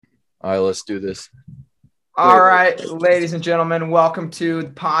All right, let's do this. All right, ladies and gentlemen, welcome to the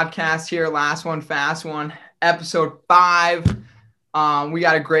podcast here. Last one, fast one, episode 5. We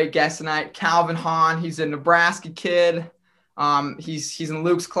got a great guest tonight, Kalvin Hahn. He's a Nebraska kid. He's in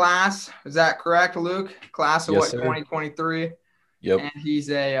Luke's class. Is that correct, Luke? Class of Yes, what, sir. 2023? Yep. And he's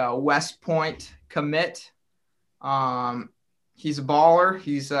a West Point commit. He's a baller.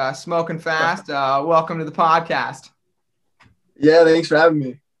 He's smoking fast. Welcome to the podcast. Yeah, thanks for having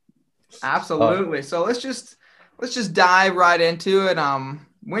me. Absolutely. So let's just dive right into it.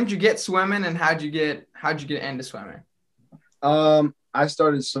 When did you get swimming, and how'd you get into swimming? I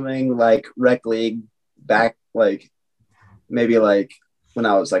started swimming like rec league back maybe when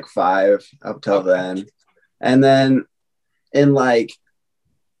I was 5 up till then. And then I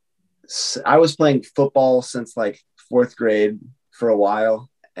was playing football since 4th grade for a while.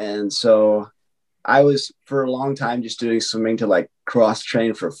 And so I was for a long time just doing swimming to cross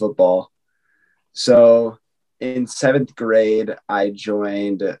train for football. So in 7th grade, I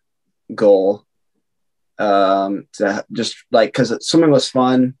joined goal to just because swimming was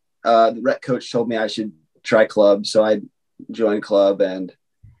fun. The rec coach told me I should try club. So I joined club. And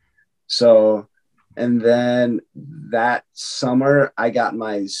then that summer I got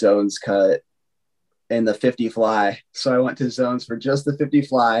my zones cut in the 50 fly. So I went to zones for just the 50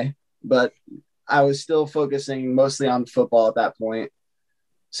 fly, but I was still focusing mostly on football at that point.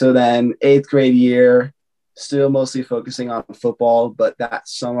 So then 8th grade year, still mostly focusing on football, but that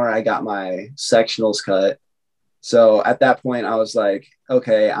summer I got my sectionals cut. So at that point I was like,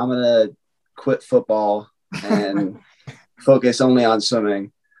 okay, I'm going to quit football and focus only on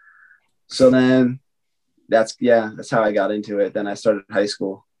swimming. So then that's how I got into it. Then I started high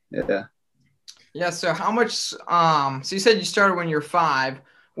school. Yeah. Yeah. So how much, so you said you started when you're 5.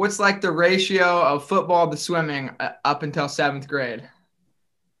 What's the ratio of football to swimming up until 7th grade?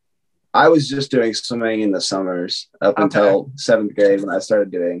 I was just doing swimming in the summers up until 7th grade when I started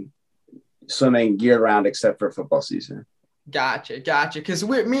doing swimming year round except for football season. Gotcha. Because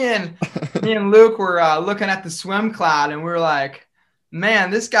me and Luke were looking at the swim cloud, and we were like,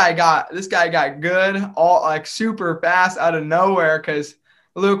 man, this guy got good, all super fast out of nowhere. Because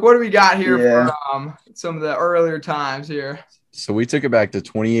Luke, what do we got here for some of the earlier times here? So we took it back to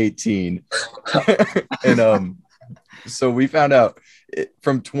 2018, and so we found out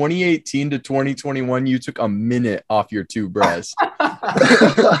from 2018 to 2021, you took a minute off your 2 breaths.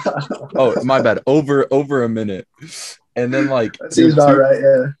 Oh, my bad. Over a minute. And then that seems about right.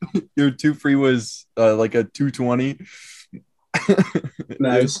 Yeah. Your 2 free was a 220.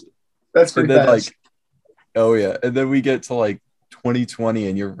 Nice. That's pretty fast. Oh yeah. And then we get to 2020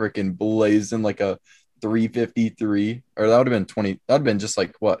 and you're freaking blazing a 353, or that would have been 20. That would have been just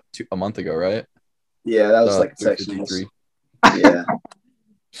a month ago, right? Yeah, that was sectionals. Yeah.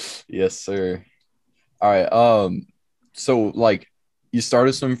 Yes, sir. All right. So you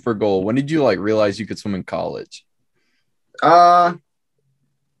started swimming for goal. When did you realize you could swim in college? I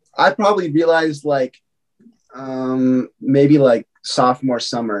probably realized maybe sophomore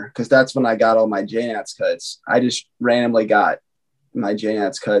summer, because that's when I got all my JNATS cuts. I just randomly got my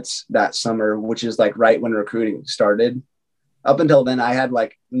JNATS cuts that summer, which is right when recruiting started. Up until then, I had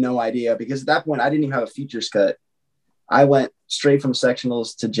no idea, because at that point I didn't even have a features cut. I went straight from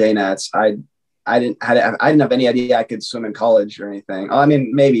sectionals to JNATS. I didn't have any idea I could swim in college or anything. Oh, I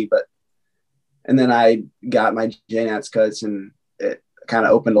mean, maybe, and then I got my JNATS cuts, and it kind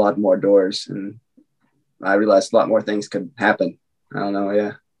of opened a lot more doors, and I realized a lot more things could happen. I don't know.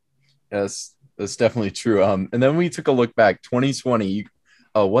 Yeah. Yes, that's definitely true. And then we took a look back, 2020.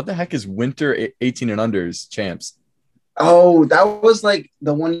 What the heck is winter 18 and unders champs? Oh, that was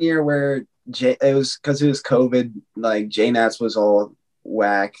the one year where it was because it was COVID. JNATS was all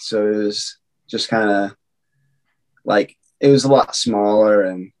whack, so it was just kind of it was a lot smaller,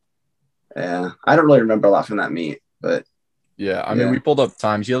 and yeah, I don't really remember a lot from that meet, but yeah, I mean, we pulled up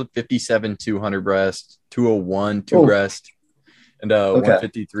times. You had 57 200 breast, 201 2 breast, and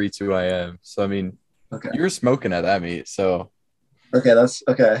 153 2 IM. So I mean, you were smoking at that meet. So that's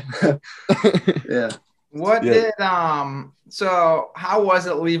okay. Yeah. So how was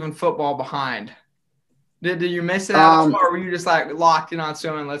it leaving football behind? Did you miss it at all, or were you just locked in on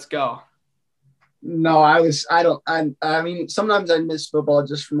swimming? Let's go. No, I mean, sometimes I miss football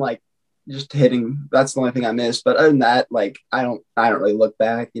just from just hitting. That's the only thing I miss. But other than that, I don't really look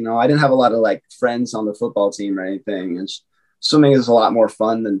back. I didn't have a lot of friends on the football team or anything. And swimming is a lot more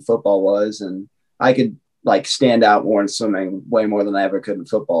fun than football was, and I could stand out more in swimming way more than I ever could in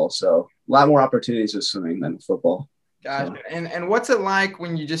football. So a lot more opportunities with swimming than football. Gotcha. So. And what's it like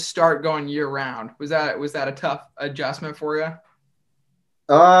when you just start going year round? Was that a tough adjustment for you?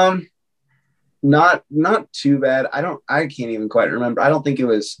 Um, not too bad. I can't even quite remember. I don't think it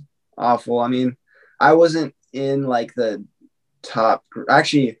was awful. I mean, I wasn't in like the top.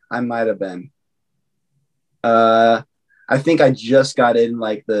 Actually, I might have been. Uh, I think I just got in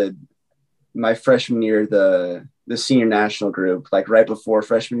like my freshman year, the senior national group, like right before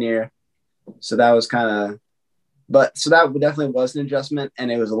freshman year. So that was kind of, but so that definitely was an adjustment,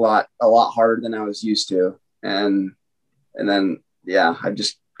 and it was a lot harder than I was used to. And then yeah, I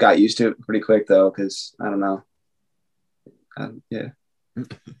just got used to it pretty quick though, because I don't know. Yeah,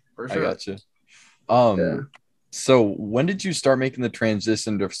 For I sure. got you. yeah. So when did you start making the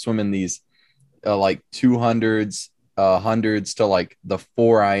transition to swimming these like 200s, hundreds to like the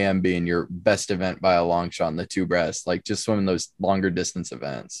 4 IM being your best event by a long shot in the two breast, like just swimming those longer distance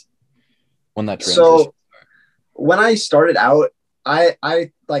events when that transition? So when I started out,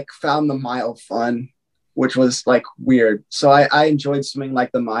 I like found the mile fun, which was like weird. So I enjoyed swimming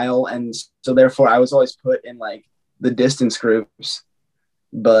like the mile, and so therefore I was always put in like the distance groups,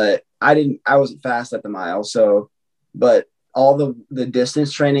 but I wasn't fast at the mile. So, but all the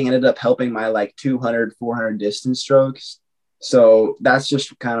distance training ended up helping my like 200, 400 distance strokes. So that's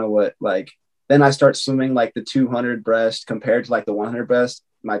just kind of what like, then I start swimming like the 200 breast compared to like the 100 breast.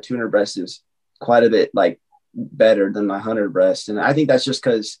 My 200 breast is quite a bit like better than my 100 breast. And I think that's just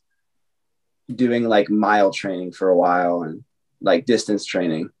because doing like mile training for a while and like distance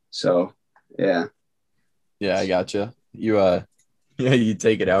training. So yeah. Yeah, I gotcha. You yeah, you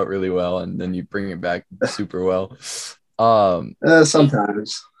take it out really well and then you bring it back super well.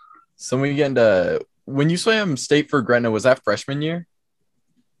 Sometimes. So when you get into when you swam state for Gretna, was that freshman year?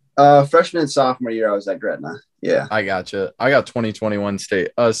 Freshman and sophomore year, I was at Gretna. Yeah. I gotcha. I got 2021 state.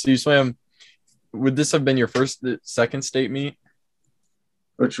 So you swam. Would this have been your second state meet?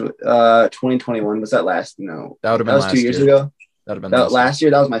 Which 2021 was that last? No, That would have that been was 2 last years year. ago. That would have been That last last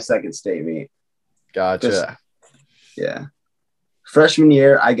year, that was my second state meet. Just Gotcha. yeah. Freshman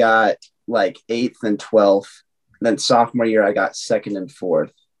year, I got like 8th and 12th. Then sophomore year, I got 2nd and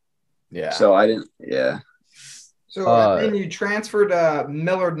 4th. Yeah. So I didn't. Yeah. So then you transferred to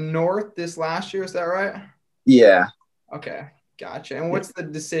Millard North this last year, is that right? Yeah. Okay, gotcha. And what's the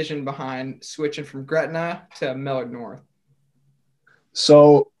decision behind switching from Gretna to Millard North?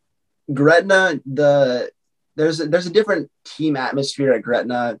 So Gretna, there's a different team atmosphere at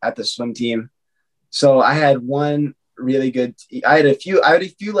Gretna at the swim team. So I had one really good. I had a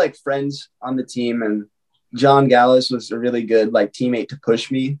few like friends on the team, and John Gallus was a really good like teammate to push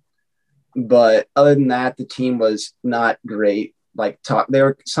me. But other than that, the team was not great. Like there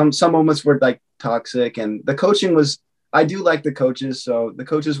were some moments were like toxic, and the coaching was. I do like the coaches, so the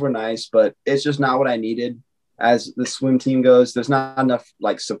coaches were nice, but it's just not what I needed as the swim team goes. There's not enough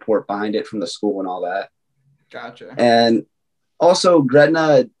like support behind it from the school and all that. Gotcha. And also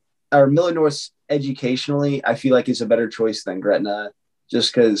Gretna or Millard North educationally, I feel like is a better choice than Gretna,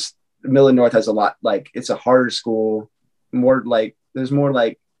 just because Millard North has a lot like it's a harder school, more like there's more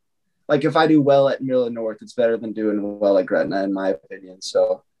like if I do well at Millard North, it's better than doing well at Gretna, in my opinion.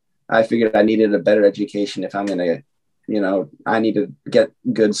 So I figured I needed a better education if I'm gonna, I need to get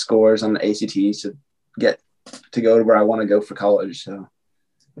good scores on the ACTs to get to go to where I want to go for college. So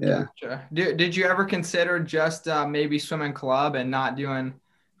yeah. Gotcha. Did you ever consider just maybe swimming club and not doing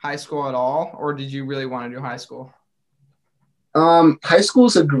high school at all, or did you really want to do high school? High school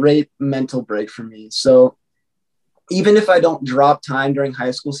is a great mental break for me. So even if I don't drop time during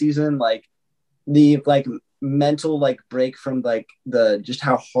high school season, like the like mental like break from like the just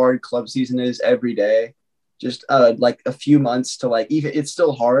how hard club season is every day, just like a few months to like even it's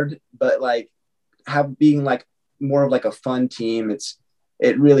still hard, but like being like more of like a fun team,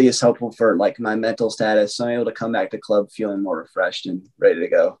 it really is helpful for like my mental status. So I'm able to come back to club feeling more refreshed and ready to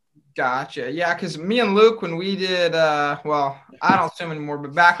go. Gotcha. Yeah, because me and Luke, when we did, well, I don't swim anymore,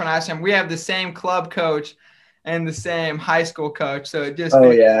 but back when I swam, we have the same club coach and the same high school coach. So it just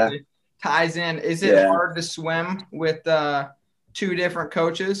ties in. Is it hard to swim with two different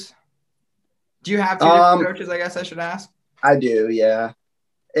coaches? Do you have two different coaches, I guess I should ask? I do, yeah.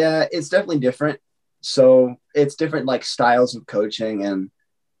 It's definitely different. So it's different like styles of coaching, and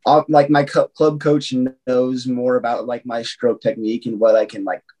like my club coach knows more about like my stroke technique and what I can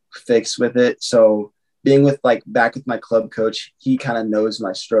like fix with it. So being back with my club coach, he kind of knows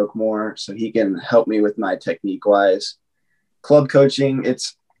my stroke more, so he can help me with my technique wise. Club coaching,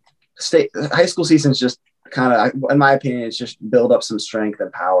 high school season is just kind of, in my opinion, it's just build up some strength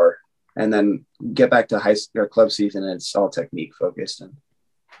and power, and then get back to high school or club season, and it's all technique focused. And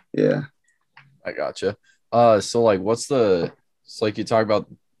yeah, I gotcha. So like, like you talk about,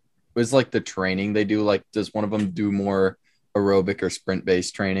 is like the training they do, like, does one of them do more aerobic or sprint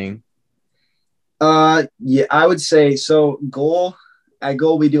based training? Yeah, I would say so. At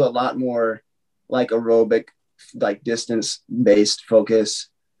goal, we do a lot more like aerobic, like distance based focus.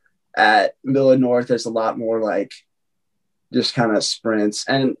 At Villa North, there's a lot more like just kind of sprints.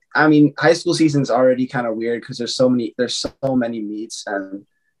 And I mean, high school season's already kind of weird because there's so many meets, and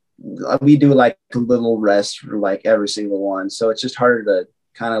we do like a little rest for like every single one. So it's just harder to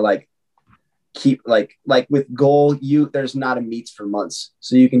kind of like keep like with goal, there's not a meets for months.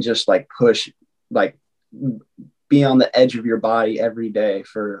 So you can just like push, like be on the edge of your body every day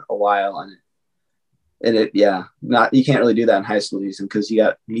for a while. And it, yeah, not, you can't really do that in high school season because you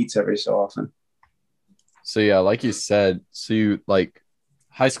got meets every so often. So yeah, like you said, so you like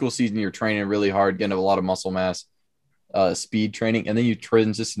high school season, you're training really hard, getting a lot of muscle mass, speed training, and then you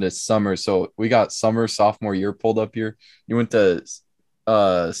transition to summer. So we got summer sophomore year pulled up here. You went to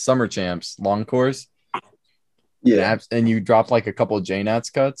summer champs long course, Yeah. and you dropped like a couple of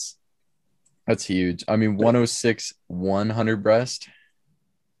JNATS cuts. That's huge. I mean, 106 100 breast.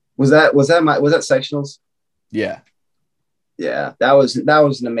 Was that sectionals? Yeah. Yeah, that was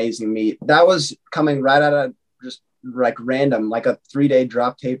an amazing meet. That was coming right out of just like random, like a 3-day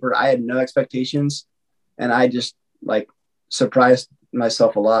drop taper. I had no expectations, and I just like surprised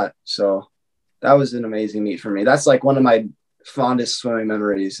myself a lot. So that was an amazing meet for me. That's like one of my fondest swimming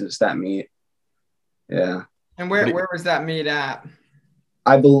memories is that meet. Yeah. And where was that meet at?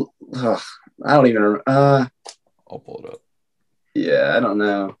 I don't even remember. I'll pull it up. Yeah, I don't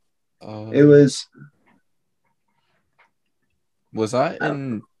know. It was. Was I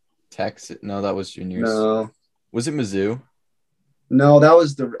in Texas? No, that was juniors. No. Was it Mizzou? No, that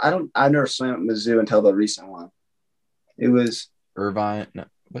was I never swam at Mizzou until the recent one. It was Irvine. No,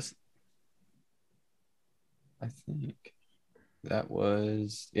 I think that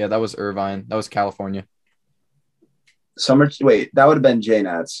was Irvine. That was California. Wait, that would have been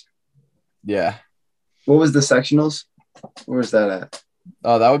JNATS. Yeah. What was the sectionals? Where was that at?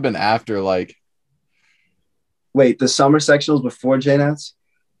 Oh, that would have been after like. Wait, the summer sectionals before JNATS?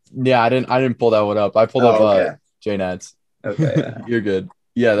 Yeah, I didn't pull that one up. I pulled up okay. JNATS. Okay. Yeah. You're good.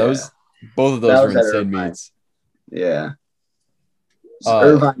 Yeah, both of those were insane meets. Yeah.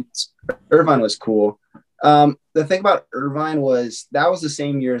 So Irvine was cool. The thing about Irvine was that was the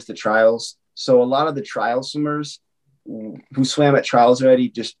same year as the trials. So a lot of the trial swimmers who swam at trials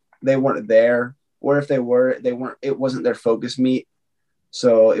already, they weren't there. Or if they weren't, it wasn't their focus meet.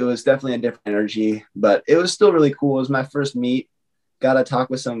 So it was definitely a different energy, but it was still really cool. It was my first meet. Got to talk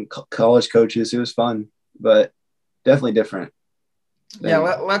with some college coaches. It was fun, but definitely different. Yeah,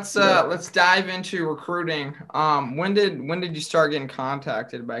 let's dive into recruiting. When did you start getting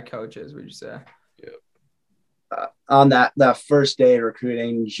contacted by coaches, would you say? On that first day of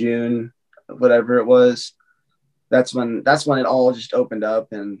recruiting, June, whatever it was, that's when it all just opened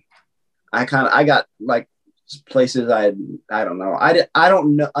up, and I got like places I don't know. I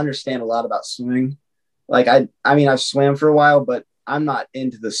don't understand a lot about swimming. Like I mean I've swam for a while, but I'm not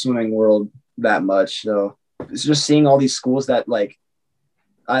into the swimming world that much. So it's just seeing all these schools that like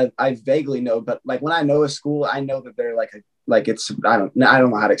I vaguely know, but like when I know a school, I know that they're it's I don't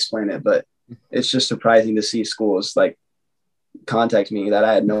know how to explain it, but it's just surprising to see schools like contact me that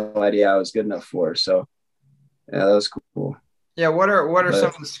I had no idea I was good enough for. So yeah, that was cool. Yeah, what are some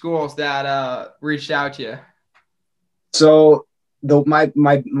of the schools that reached out to you? So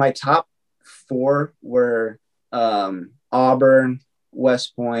my top 4 were Auburn,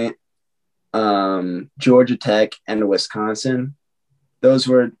 West Point, Georgia Tech, and Wisconsin. That's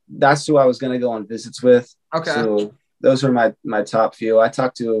who I was going to go on visits with. Okay. So those were my top few. I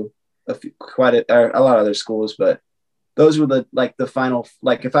talked to a lot of other schools, but those were the final,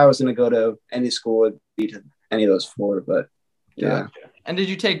 like if I was going to go to any school, it'd be to any of those 4, but yeah. And did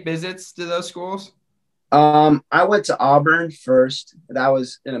you take visits to those schools? I went to Auburn first. That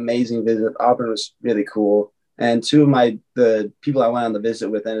was an amazing visit. Auburn was really cool. And 2 of the people I went on the visit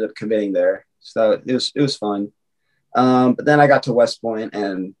with ended up committing there. So it was fun. But then I got to West Point,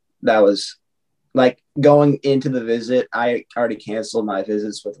 and that was like going into the visit. I already canceled my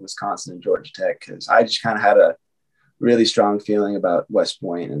visits with Wisconsin and Georgia Tech because I just kind of had a really strong feeling about West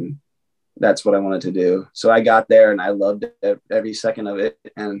Point, and that's what I wanted to do. So I got there, and I loved it, every second of it,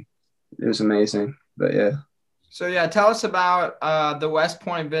 and it was amazing. But yeah. So yeah, tell us about the West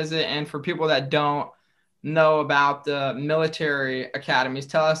Point visit, and for people that don't know about the military academies,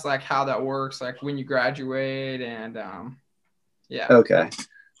 tell us like how that works, like when you graduate, and yeah. Okay,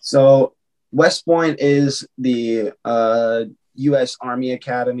 so West Point is the U.S. Army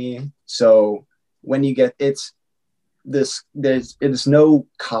Academy. So when you get there's no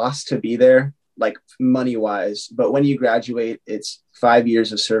cost to be there. like money wise, but when you graduate, it's 5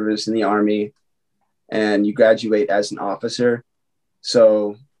 years of service in the Army and you graduate as an officer.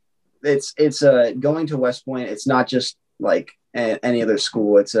 So it's going to West Point. It's not just like any other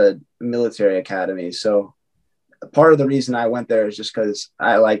school. It's a military academy. So part of the reason I went there is just because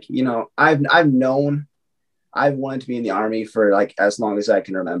I like, you know, I've known I've wanted to be in the Army for like as long as I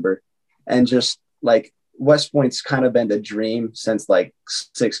can remember. And just like West Point's kind of been the dream since like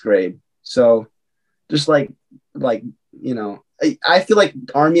 6th grade. So just like, you know, I feel like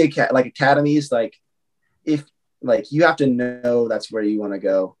Army academies, like if like you have to know that's where you want to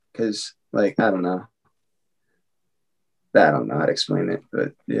go. Cause like, I don't know how to explain it,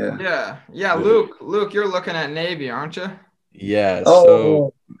 but yeah. Yeah. Luke, you're looking at Navy, aren't you? Yeah.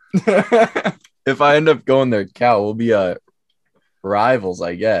 Oh, So if I end up going there, Cal, we'll be rivals,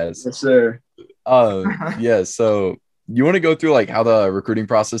 I guess. yes, sir. Yeah. So you want to go through like how the recruiting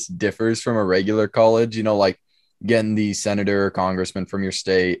process differs from a regular college, you know, like getting the senator or congressman from your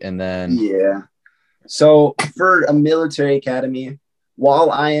state, and then Yeah. So for a military academy,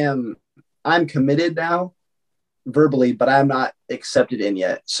 while I'm committed now verbally, but I'm not accepted in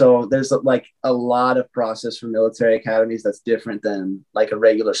yet. So there's like a lot of process for military academies that's different than like a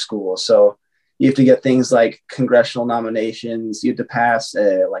regular school. So you have to get things like congressional nominations. You have to pass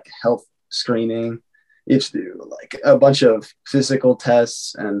like a health screening. You have to do like a bunch of physical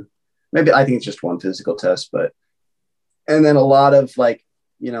tests, and maybe I think it's just one physical test, but and then a lot of like,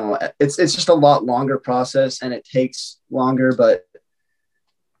 you know, it's just a lot longer process and it takes longer, but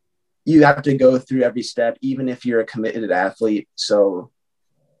you have to go through every step, even if you're a committed athlete. So,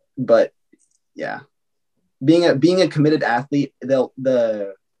 but yeah, being a committed athlete,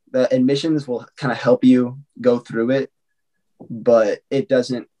 the admissions will kind of help you go through it, but it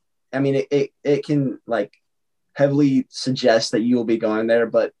doesn't, I mean, it can like heavily suggest that you will be going there,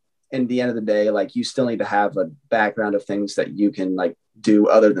 but in the end of the day, like you still need to have a background of things that you can like do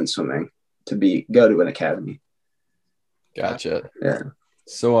other than swimming to go to an academy. Gotcha. Yeah.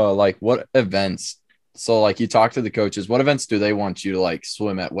 So like what events, so like you talk to the coaches, what events do they want you to like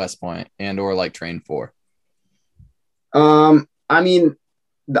swim at West Point and or like train for? I mean,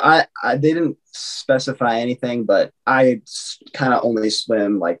 I they didn't specify anything, but I kind of only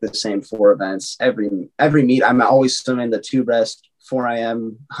swim like the same 4 events every meet. I'm always swimming the 2 breast, 4 IM,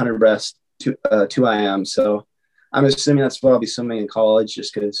 100 breast, 2 IM. So I'm assuming that's what I'll be swimming in college,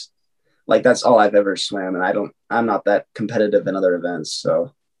 just because like that's all I've ever swam, and I'm not that competitive in other events.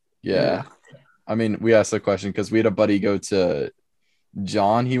 So Yeah. I mean, we asked the question because we had a buddy go to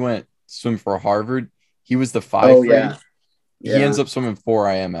John. He went swim for Harvard. He was the 5 oh free. yeah. He ends up swimming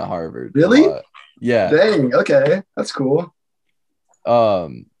 4 IM at Harvard. Really? Yeah. Dang. Okay, that's cool.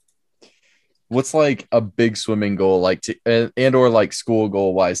 What's like a big swimming goal, like to and or like school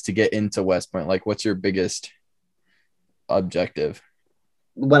goal wise to get into West Point? Like, what's your biggest objective?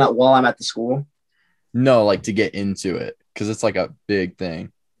 While I'm at the school. No, like to get into it, because it's like a big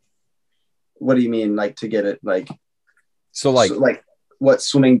thing. What do you mean, like to get it? So like what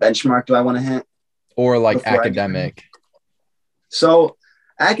swimming benchmark do I want to hit? Or like academic. So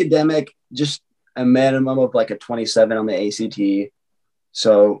academic, just a minimum of like a 27 on the ACT.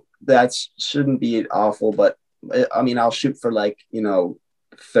 So that shouldn't be awful, but I mean, I'll shoot for like, you know,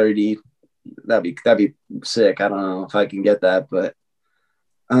 30. That'd be sick. I don't know if I can get that, but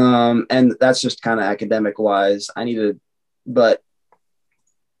and that's just kind of academic wise. But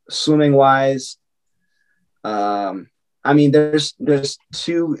swimming wise, I mean, there's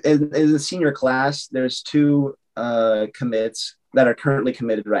 2 in the senior class. There's 2 commits that are currently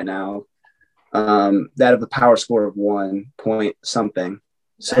committed right now, that have a power score of 1 point something.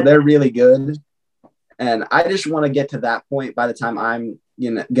 So they're really good. And I just want to get to that point by the time I'm, you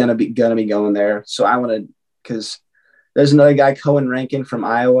know, gonna be going there. So I want to, because there's another guy, Cohen Rankin from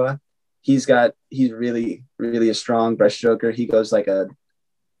Iowa. He's really, really a strong breaststroker. He goes like a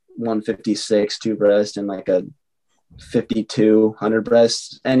 156 2 breast and like a 52 100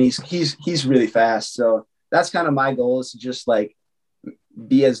 breast, and he's really fast. So that's kind of my goal, is to just like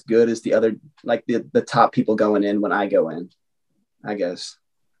be as good as the other, like the top people going in when I go in, I guess.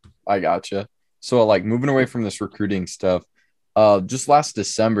 I gotcha. So like moving away from this recruiting stuff, just last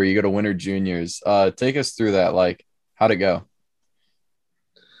December you go to Winter Juniors. Take us through that. Like, how'd it go?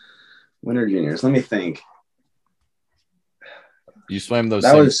 Winter Juniors, let me think. You swam those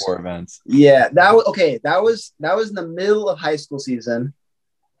same 4 events. Yeah, that was in the middle of high school season,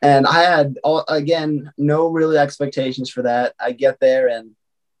 and I had again no really expectations for that. I get there and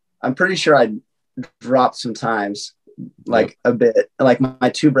I'm pretty sure I dropped some times, like a bit. Like my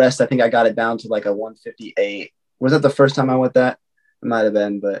 2 breast, I think I got it down to like a 158. Was that the first time I went that? It might have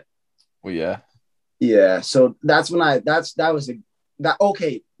been, but well, yeah. Yeah. So that's when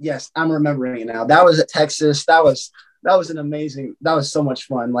okay. Yes, I'm remembering it now. That was at Texas. That was so much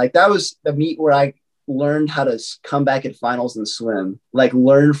fun. Like that was the meet where I learned how to come back at finals and swim, like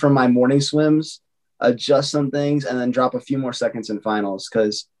learn from my morning swims, adjust some things, and then drop a few more seconds in finals.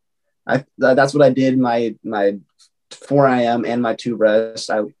 Cause that's what I did my 4 IM and my two breasts.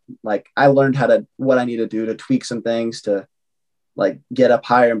 I learned what I need to do to tweak some things to like get up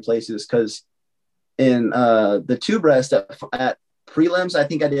higher in places. Cause in the two breast at prelims, I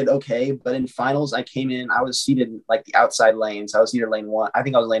think I did okay, but in finals, I came in, I was seated in like the outside lanes. I was either lane 1. I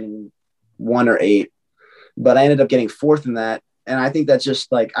think I was lane 1 or 8, but I ended up getting 4th in that. And I think that's just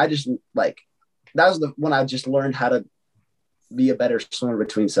like, that was when I just learned how to be a better swimmer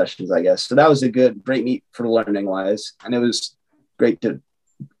between sessions, I guess. So that was a great meet for learning wise. And it was great to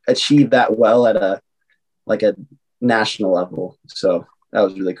achieve that well at a national level. So that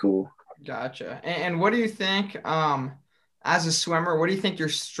was really cool. Gotcha. And what do you think, as a swimmer, what do you think your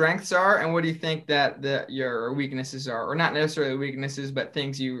strengths are, and what do you think that your weaknesses are, or not necessarily weaknesses, but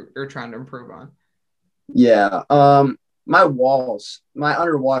things you are trying to improve on? Yeah. My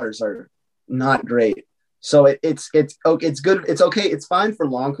underwaters are not great. So it's okay. It's good. It's okay. It's fine for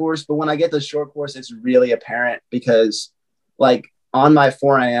long course, but when I get to short course, it's really apparent because like on my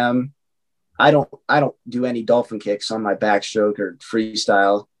 4 IM, I don't do any dolphin kicks on my backstroke or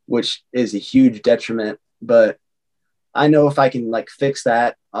freestyle, which is a huge detriment, but I know if I can like fix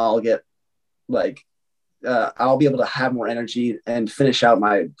that, I'll get I'll be able to have more energy and finish out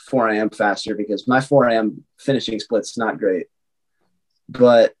my 4 IM faster because my 4 IM finishing split's not great.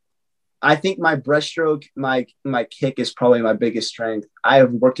 But I think my breaststroke, my kick is probably my biggest strength. I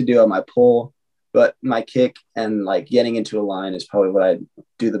have work to do on my pull, but my kick and like getting into a line is probably what I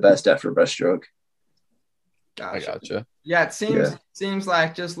do the best at for breaststroke. Gotcha. I gotcha. Yeah, it seems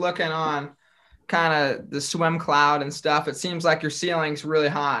like just looking on kind of the swim cloud and stuff, it seems like your ceiling's really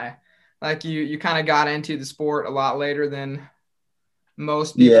high. Like you kind of got into the sport a lot later than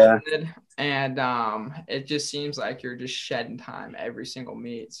most people did. And it just seems like you're just shedding time every single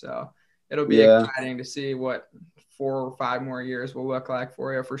meet. So it'll be exciting to see what 4 or 5 more years will look like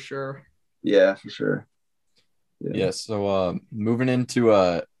for you for sure. Yeah, for sure. Yeah. So moving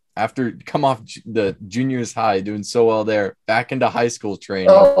into after come off the juniors high, doing so well there, back into high school training.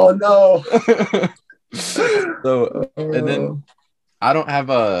 Oh no. So and then I don't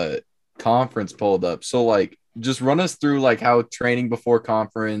have a conference pulled up. So like just run us through like how training before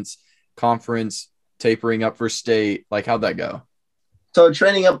conference tapering up for state, like how'd that go? So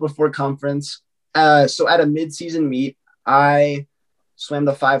training up before conference. So at a mid-season meet, I swam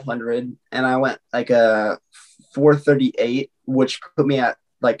the 500 and I went like a 4:38, which put me at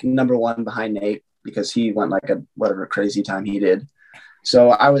like number 1 behind Nate because he went like a whatever crazy time he did.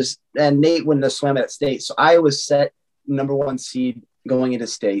 So Nate wouldn't have swam at state. So I was set number 1 seed going into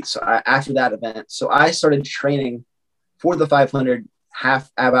state. So after that event, so I started training for the 500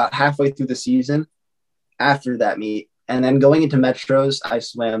 about halfway through the season after that meet. And then going into metros, I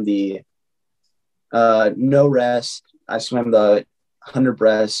swam the no rest. I swam the 100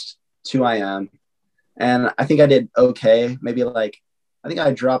 breast, 2 IM. And I think I did okay. Maybe I think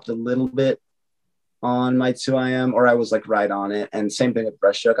I dropped a little bit on my 2 IM, or I was like right on it. And same thing with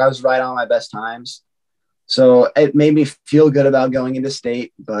breaststroke. I was right on my best times. So it made me feel good about going into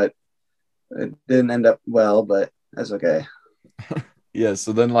state, but it didn't end up well, but that's okay. Yeah.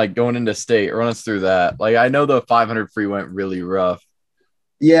 So then like going into state, run us through that. Like I know the 500 free went really rough.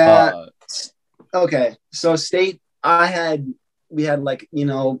 Yeah. Okay. So state, we had like,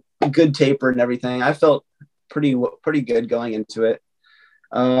 good taper and everything. I felt pretty good going into it.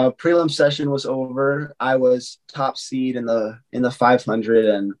 Prelim session was over. I was top seed in the 500,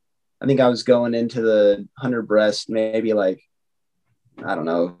 and I think I was going into the 100 breast, maybe like, I don't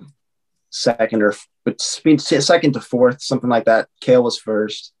know, second to 4th, something like that. Kale was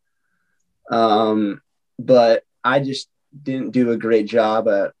first. But I just didn't do a great job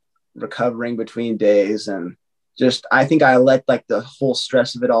at recovering between days. And I think I let like the whole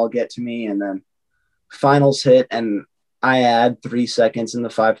stress of it all get to me. And then finals hit and I add 3 seconds in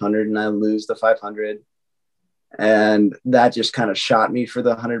the 500 and I lose the 500. And that just kind of shot me for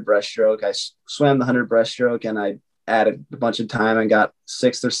the 100 breaststroke. I swam the 100 breaststroke and I added a bunch of time and got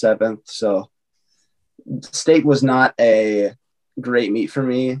 6th or 7th. So state was not a great meet for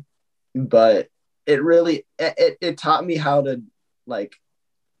me, but it really, it taught me how to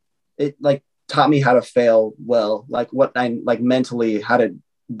taught me how to fail well, like what I like mentally, how to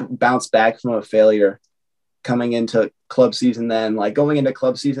bounce back from a failure coming into club season. Then like going into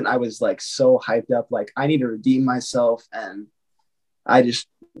club season, I was like so hyped up, like I need to redeem myself. And I just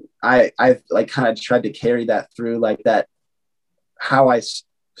I like kind of tried to carry that through, like that, how I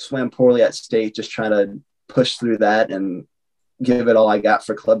swam poorly at state, just trying to push through that and give it all I got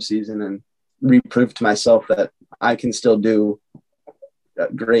for club season and reprove to myself that I can still do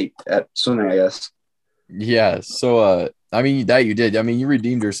great at swimming, I guess. Yeah. So, I mean, that you did. I mean, you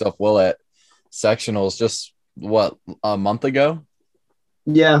redeemed yourself well at sectionals just what, a month ago?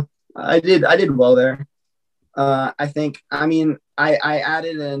 Yeah, I did well there. I think, I mean, I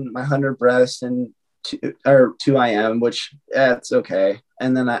added in my 100 breast and two IM, which it's okay.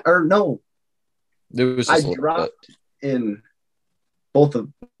 And then It was I just a little dropped bit. in both of,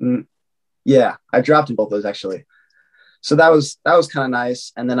 yeah, I dropped in both those actually. So that was kind of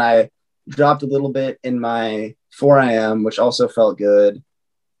nice. And then I dropped a little bit in my 4 IM, which also felt good.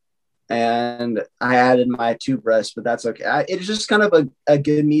 And I added my 2 breasts, but that's okay. It's just kind of a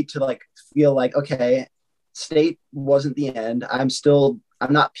good meet to like feel like, okay, state wasn't the end. I'm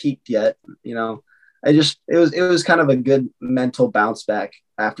not peaked yet. You know, it was kind of a good mental bounce back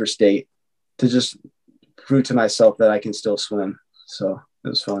after state to just prove to myself that I can still swim. So it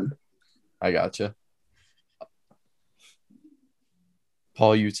was fun. I gotcha.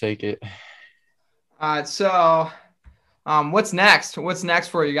 Paul, you take it. All right, so what's next? What's next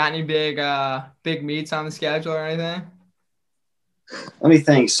for you? Got any big meets on the schedule or anything? Let me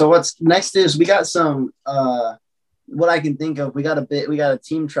think. So what's next is we got some what I can think of. We got a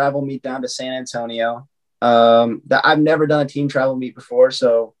team travel meet down to San Antonio. That I've never done a team travel meet before,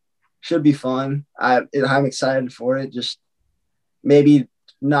 so should be fun. I'm excited for it. Just maybe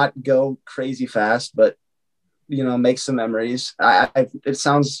not go crazy fast, but you know, make some memories. It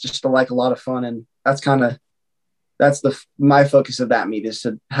sounds just like a lot of fun, and that's my focus of that meet is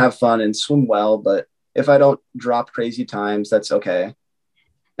to have fun and swim well. But if I don't drop crazy times, that's okay.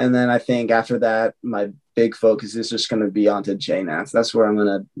 And then I think after that, my big focus is just going to be onto JNATs. That's where I'm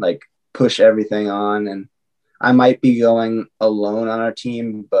going to like push everything on. And I might be going alone on our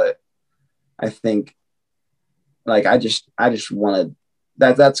team, but I think like I just want to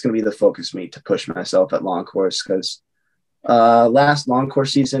that's going to be the focus meet to push myself at long course, because last long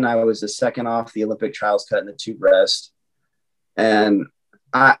course season I was the second off the Olympic trials cut in the 2 breast, and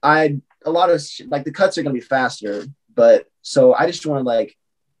I a lot of like the cuts are going to be faster, but so I just want to like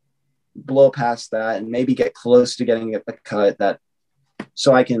blow past that and maybe get close to getting a cut that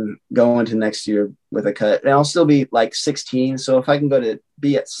so I can go into next year with a cut, and I'll still be like 16. So if I can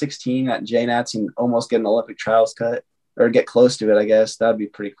be at 16 at JNATs and almost get an Olympic trials cut or get close to it, I guess that'd be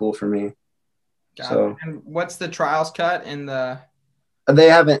pretty cool for me. So, and what's the trials cut in the? They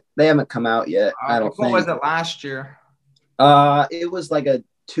haven't come out yet. I don't think. What was it last year? It was like a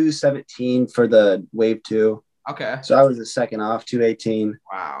 217 for the wave 2. Okay. So I was the second off, 218.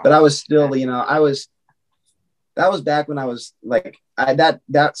 Wow. But I was still, you know, that was back when I was like that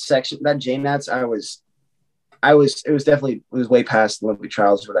section, that JNATs, it was way past the Olympic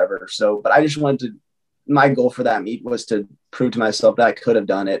trials or whatever. So, but I just my goal for that meet was to prove to myself that I could have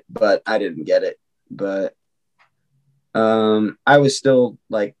done it, but I didn't get it. But I was still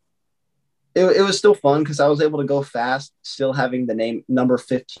like, it was still fun because I was able to go fast, still having the name number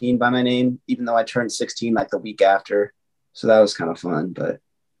 15 by my name, even though I turned 16 like the week after. So that was kind of fun, but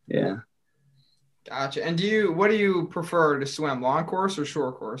yeah. Gotcha. And what do you prefer to swim, long course or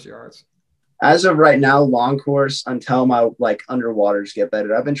short course yards? As of right now, long course until my like underwaters get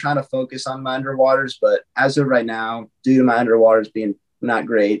better. I've been trying to focus on my underwaters, but as of right now, due to my underwaters being not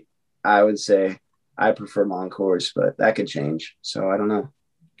great, I would say I prefer long course, but that could change. So I don't know.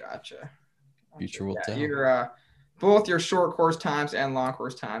 Gotcha. Future will tell. Both your short course times and long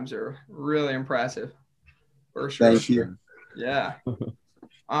course times are really impressive. For sure. Thank you. Yeah.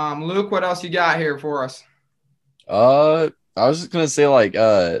 Luke, what else you got here for us? I was just gonna say, like,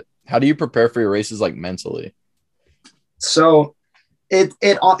 how do you prepare for your races, like, mentally? So it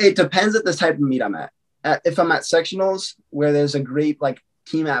depends at the type of meet I'm at. If I'm at sectionals where there's a great like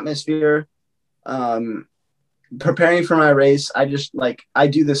team atmosphere, preparing for my race, I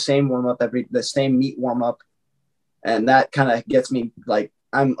do the same warm up the same meet warm up, and that kind of gets me like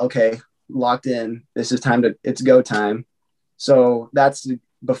I'm okay, locked in. It's go time. So that's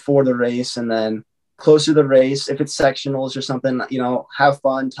before the race, and then closer to the race, if it's sectionals or something, you know, have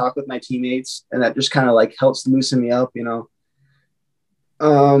fun, talk with my teammates, and that just kind of like helps loosen me up, you know.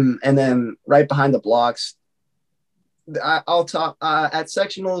 And then right behind the blocks, I'll talk at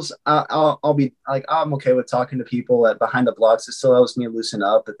sectionals. I'll be like, I'm okay with talking to people at behind the blocks. It still helps me loosen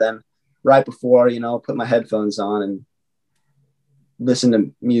up. But then right before, you know, put my headphones on and listen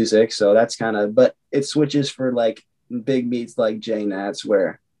to music. So that's but it switches for like big meets like JNATs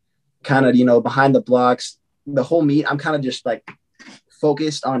where kind of, you know, behind the blocks, the whole meet, I'm kind of just like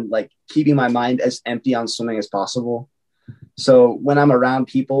focused on like keeping my mind as empty on swimming as possible. So when I'm around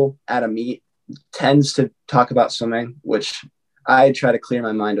people at a meet, tends to talk about swimming, which I try to clear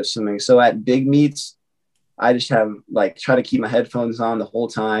my mind of swimming. So at big meets, I just have like try to keep my headphones on the whole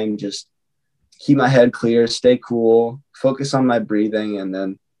time, just keep my head clear, stay cool, focus on my breathing. And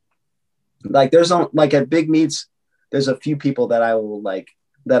then like there's like at big meets, there's a few people that I will like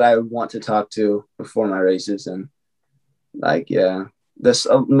that I want to talk to before my races. And like, yeah, this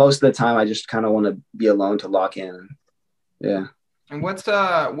most of the time I just kind of want to be alone to lock in. Yeah. And what's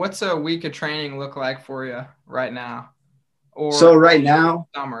a week of training look like for you right now? Or so right now,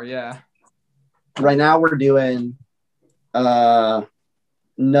 summer, yeah. Right now we're doing no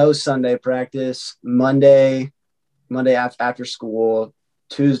Sunday practice, Monday after school,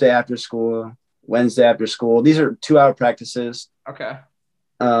 Tuesday after school, Wednesday after school. These are 2-hour practices. Okay.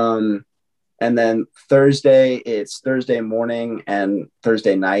 And then Thursday, it's Thursday morning and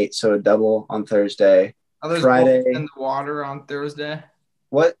Thursday night. So a double on Thursday. Are those Friday both in the water on Thursday?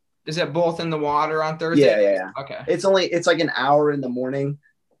 What? Is it both in the water on Thursday? Yeah. Okay. It's like an hour in the morning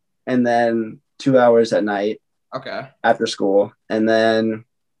and then 2 hours at night. Okay. After school. And then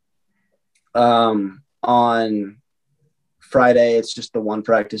on Friday, it's just the one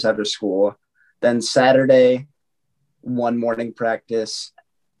practice after school. Then Saturday, one morning practice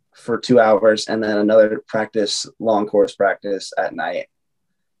for 2 hours, and then another practice, long course practice at night,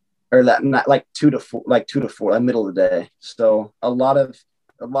 or that night, like 2 to 4, like middle of the day. So a lot of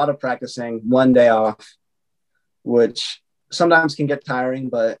practicing, one day off, which sometimes can get tiring,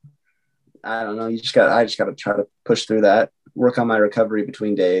 but I don't know. I just got to try to push through that, work on my recovery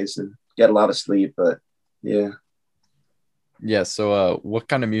between days, and get a lot of sleep. But yeah. Yeah. So, what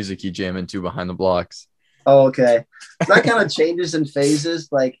kind of music you jam into behind the blocks? Oh, okay. So that kind of changes in phases.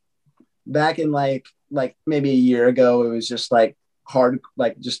 Like back in like maybe a year ago, it was just like hard,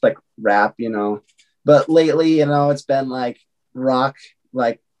 like just like rap, you know. But lately, you know, it's been like rock,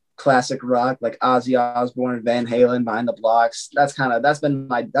 like classic rock, like Ozzy Osbourne, Van Halen, Behind the Blocks. That's been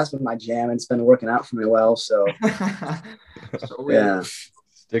my jam, and it's been working out for me well. So, yeah.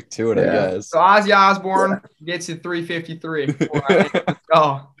 Stick to it, I guess. So Ozzy Osbourne gets you 353. Let's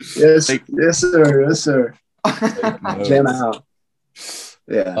go. Yes, sir. Jam out.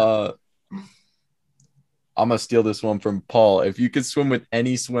 Yeah. I'm gonna steal this one from Paul. If you could swim with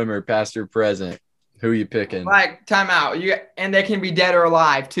any swimmer, past or present, who are you picking? Like, time out. And they can be dead or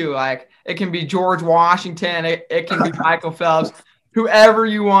alive too. Like, it can be George Washington. It can be Michael Phelps. Whoever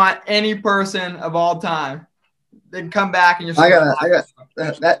you want, any person of all time. Then come back and you're. I got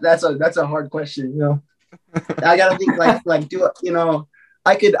that's a hard question. You know, I gotta think like do it. You know,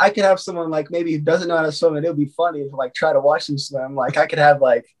 I could have someone like maybe who doesn't know how to swim, and it would be funny to like try to watch them swim. Like I could have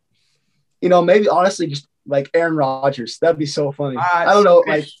like, you know, maybe honestly just like Aaron Rodgers. That'd be so funny. I don't know,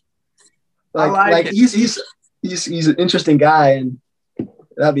 like he's an interesting guy, and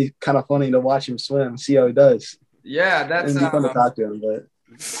that'd be kind of funny to watch him swim, see how he does. Yeah, that's fun to talk to him, but.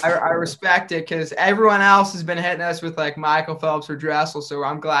 I respect it because everyone else has been hitting us with like Michael Phelps or Dressel, so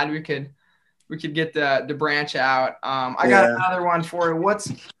I'm glad we could get the branch out. I got another one for you.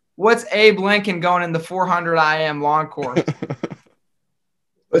 What's Abe Lincoln going in the 400 IM long course?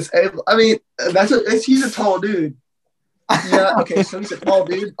 I mean, he's a tall dude. Yeah, okay, so he's a tall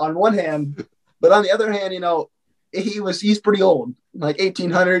dude on one hand, but on the other hand, you know, he's pretty old, like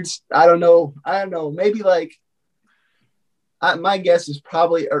 1800s. I don't know, maybe like. My guess is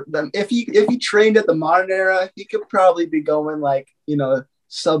probably, or if he trained at the modern era, he could probably be going like, you know,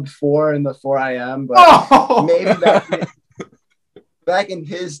 sub 4 in the 4 IM. But maybe back in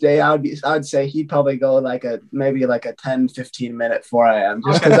his day, I'd say he'd probably go like maybe like a 10-15 minute 4 IM,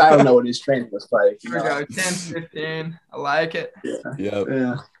 just because I don't know what his training was like. Here we go, 10-15. I like it.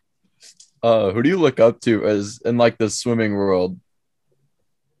 Yeah. Who do you look up to as in like the swimming world?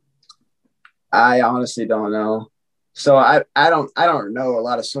 I honestly don't know. So I don't know a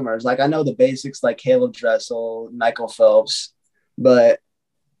lot of swimmers. Like I know the basics like Caleb Dressel, Michael Phelps, but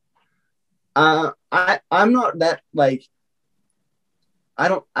I'm not that like I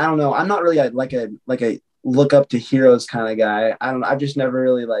don't know. I'm not really like a look up to heroes kind of guy. I've just never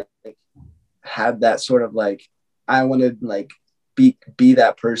really like had that sort of like I want to like be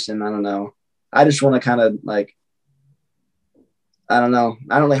that person. I don't know. I just want to kind of like I don't know.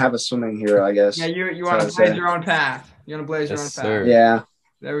 I don't really have a swimming hero, I guess. Yeah, you want to blaze your own path. You want to blaze your own path. Sir. Yeah.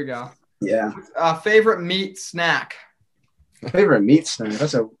 There we go. Yeah. Favorite meat snack? Favorite meat snack?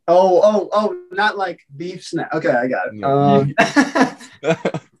 That's not like beef snack. Okay, I got it.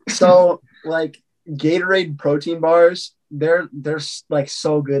 So like Gatorade protein bars, they're like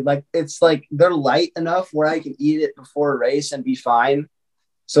so good. Like it's like they're light enough where I can eat it before a race and be fine.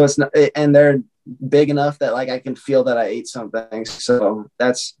 So it's not, and they're big enough that like I can feel that I ate something. So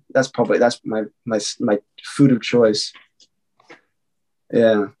that's my food of choice.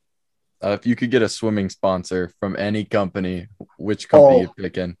 Yeah. If you could get a swimming sponsor from any company, which company you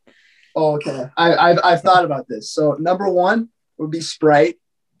picking? Oh, okay. I've thought about this. So number one would be Sprite,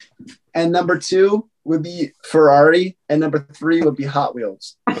 and number two would be Ferrari, and number three would be Hot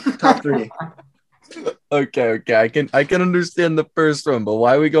Wheels. Top three. Okay. I can understand the first one, but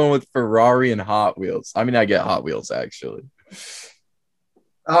why are we going with Ferrari and Hot Wheels? I mean, I get Hot Wheels actually.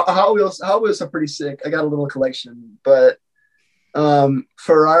 Hot Wheels are pretty sick. I got a little collection, but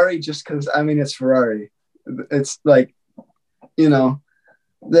Ferrari just because I mean it's Ferrari. It's like, you know,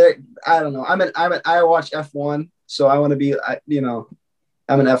 I don't know. I watch F1, so I want to be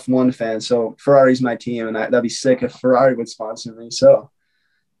I'm an F1 fan, so Ferrari's my team, and that'd be sick if Ferrari would sponsor me. So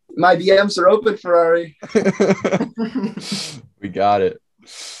my DMs are open, Ferrari. We got it.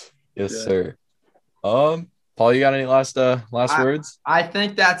 Yes, sir. Paul, you got any last words? I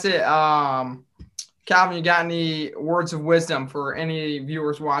think that's it. Kalvin, you got any words of wisdom for any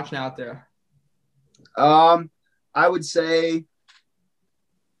viewers watching out there? I would say,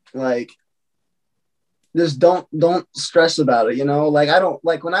 like, just don't stress about it. Like I don't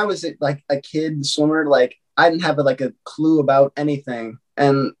like when I was like a kid swimmer, like I didn't have like a clue about anything.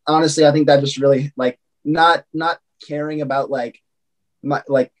 And honestly, I think that just really like not caring about like my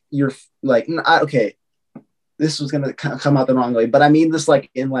like your like okay, this was gonna come out the wrong way, but I mean this like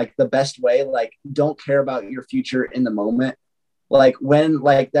in like the best way. Like don't care about your future in the moment. Like when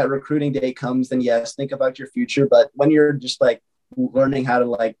like that recruiting day comes, then yes, think about your future. But when you're just like learning how to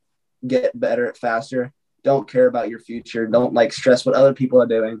like get better faster, don't care about your future. Don't like stress what other people are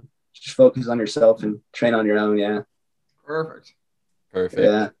doing. Just focus on yourself and train on your own. Yeah. Perfect.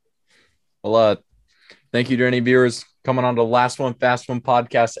 Yeah. Well, thank you to any viewers coming on to Last One Fast One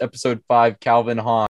podcast, episode 5, Kalvin, Hahn.